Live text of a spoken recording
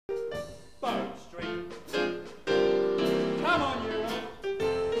Bow Street. Come on, you.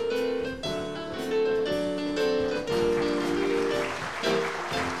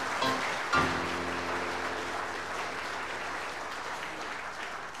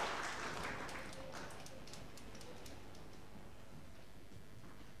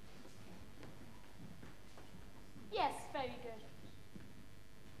 Yes, very good.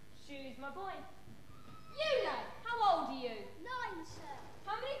 Shoes, my boy. You, lad, how old are you? 9, sir.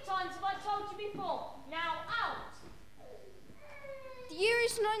 How many times have I told you before? Now out! The year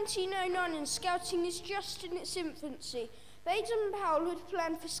is 1909 and Scouting is just in its infancy. Baden-Powell had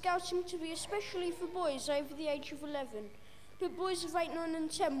planned for Scouting to be especially for boys over the age of 11, but boys of 8, 9 and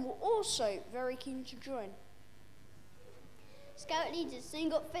 10 were also very keen to join. Scout leaders soon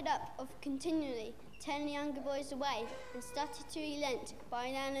got fed up of continually turning the younger boys away and started to relent by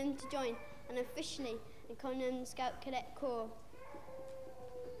allowing them to join unofficially and calling them the Scout Cadet Corps.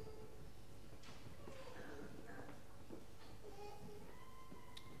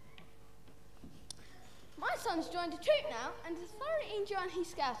 My son's joined a troop now and is thoroughly enjoying his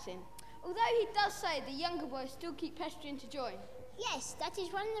scouting, although he does say the younger boys still keep pestering to join. Yes, that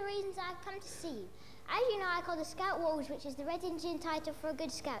is one of the reasons I've come to see you. As you know, I call the Scout Walls, which is the Red Indian title for a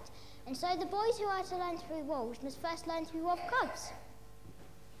good scout. And so the boys who are to learn to be wolves must first learn to be wolf cubs.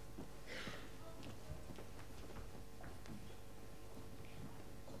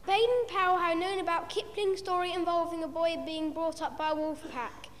 Baden-Powell had known about Kipling's story involving a boy being brought up by a wolf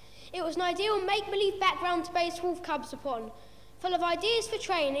pack. It was an ideal make-believe background to base wolf cubs upon, full of ideas for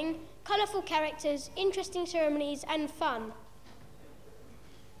training, colourful characters, interesting ceremonies and fun.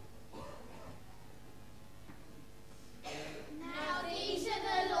 Now these are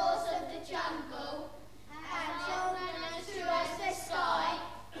the laws of the jungle, and children as true as the sky,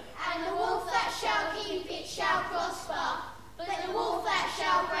 and the wolf that shall keep it shall prosper, but the wolf that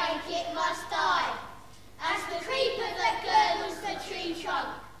shall break it must die. As the creeper that girdles the tree trunk,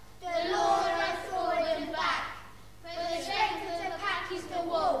 the law runs forward and back, but the strength of the pack is the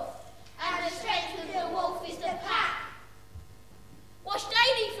wolf, and the strength of the wolf is the pack. Wash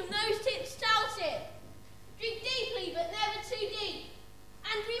daily from those tips touted. Drink deeply, but never too deep.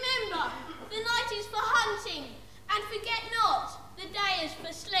 And remember, the night is for hunting, and forget not, the day is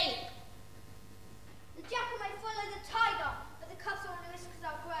for sleep. The jackal may follow the tiger, but the cubs are on the risk as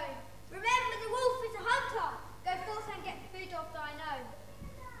are grown. Remember, the wolf is a hunter. Go forth and get food of thine own.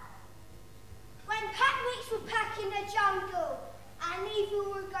 When pack meets with pack in the jungle, and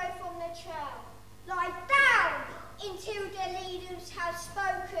evil will go from the trail, lie down until the leaders have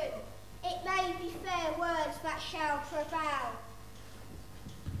spoken. It may be fair words that shall prevail.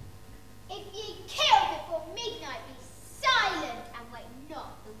 If ye kill before midnight, be silent and wake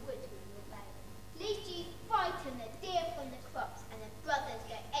not the woods will obey. Lest ye frighten the deer from the crops and the brothers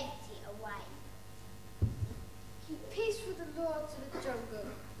go empty away. Keep peace with the lords of the jungle,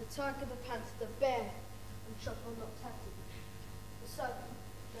 the tiger, the panther, the bear, and shot will not tackle. The serpent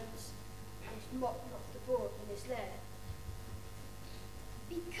and mock not the boar in his lair.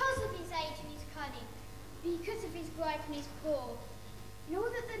 Because of his age and his cunning, because of his gripe and his paw, in all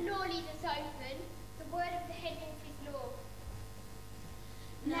that the law leaders open, the word of the head wolf is law.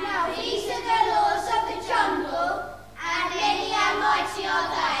 Now these are the laws of the jungle, and many and mighty are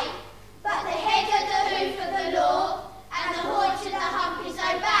they, but the head of the hoof of the law, and the haunch of the hump is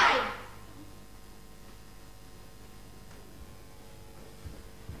obey.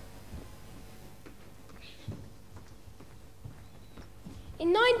 In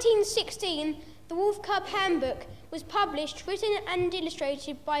 1916, the Wolf Cub Handbook was published, written and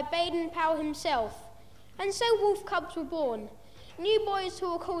illustrated by Baden-Powell himself, and so wolf cubs were born. New boys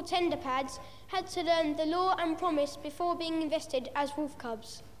who were called tenderpads had to learn the law and promise before being invested as wolf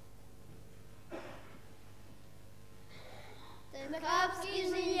cubs. The cubs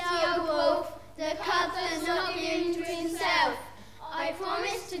gives the young wolf, the cub does not give in to himself. I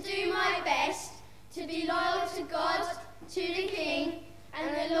promise to do my best, to be loyal to God, to the King, and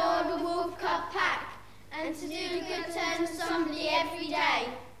the Lord of Wolf Cub Pack, and to do a good turn to somebody every day.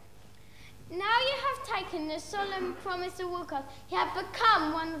 Now you have taken the solemn promise of wolf cubs, you have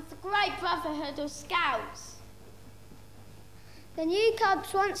become one of the great brotherhood of scouts. The new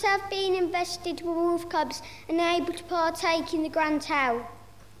cubs once have been invested with wolf cubs and are able to partake in the grand tale.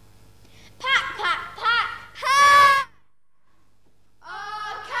 Pack, pack, pack, pack!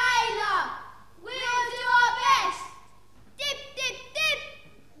 Oh, Kayla, we'll do our best. Dip, dip, dip.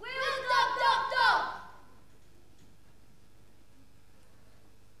 We'll dop, dop, dop.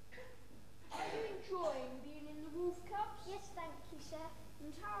 Are you enjoying being in the wolf cubs? Yes, thank you, sir.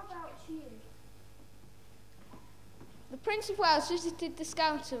 And how about you? The Prince of Wales visited the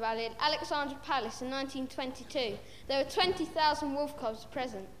Scouter Rally at Alexandra Palace in 1922, there were 20,000 Wolf Cubs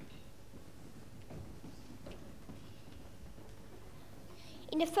present.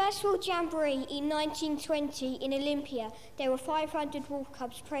 In the first World Jamboree in 1920 in Olympia, there were 500 Wolf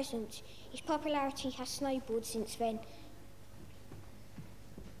Cubs present. Its popularity has snowballed since then.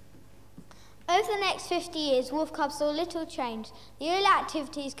 Over the next 50 years, Wolf Cubs saw little change. The early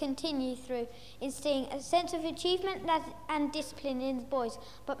activities continue through instilling a sense of achievement and discipline in the boys,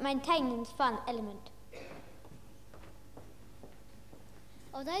 but maintaining the fun element.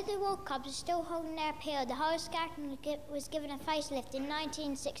 Although the Wolf Cubs are still holding their appeal, the whole Scouting was given a facelift in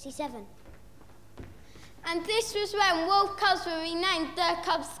 1967. And this was when Wolf Cubs were renamed the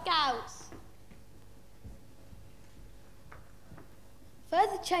Cub Scouts.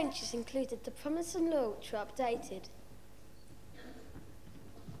 Further changes included the promise and law, which were updated.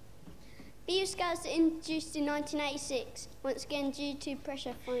 Beaver Scouts were introduced in 1986, once again due to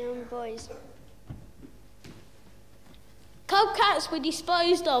pressure from young boys. Cub Scouts were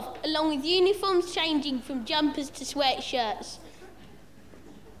disposed of, along with uniforms changing from jumpers to sweatshirts.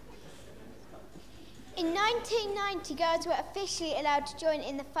 In 1990, girls were officially allowed to join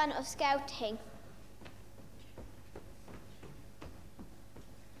in the fun of scouting.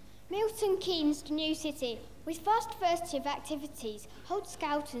 Milton Keynes' new city, with vast diversity of activities, holds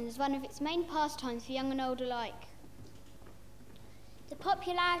scouting as one of its main pastimes for young and old alike. The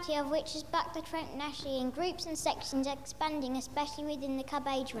popularity of which has backed the trend nationally in groups and sections expanding, especially within the cub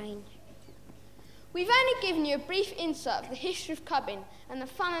age range. We've only given you a brief insight of the history of cubbing and the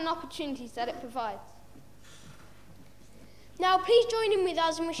fun and opportunities that it provides. Now please join in with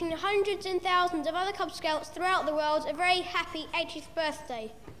us in wishing hundreds and thousands of other Cub Scouts throughout the world a very happy 80th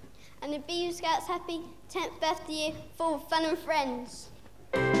birthday. And the Beaver Scouts happy 10th birthday year full of fun and friends.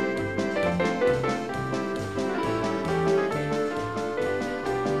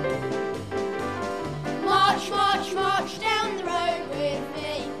 March, march, march down the road with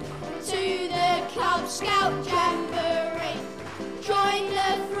me to the Cub Scout Jamboree. Join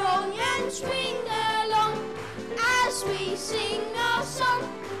the throng and swing along as we sing our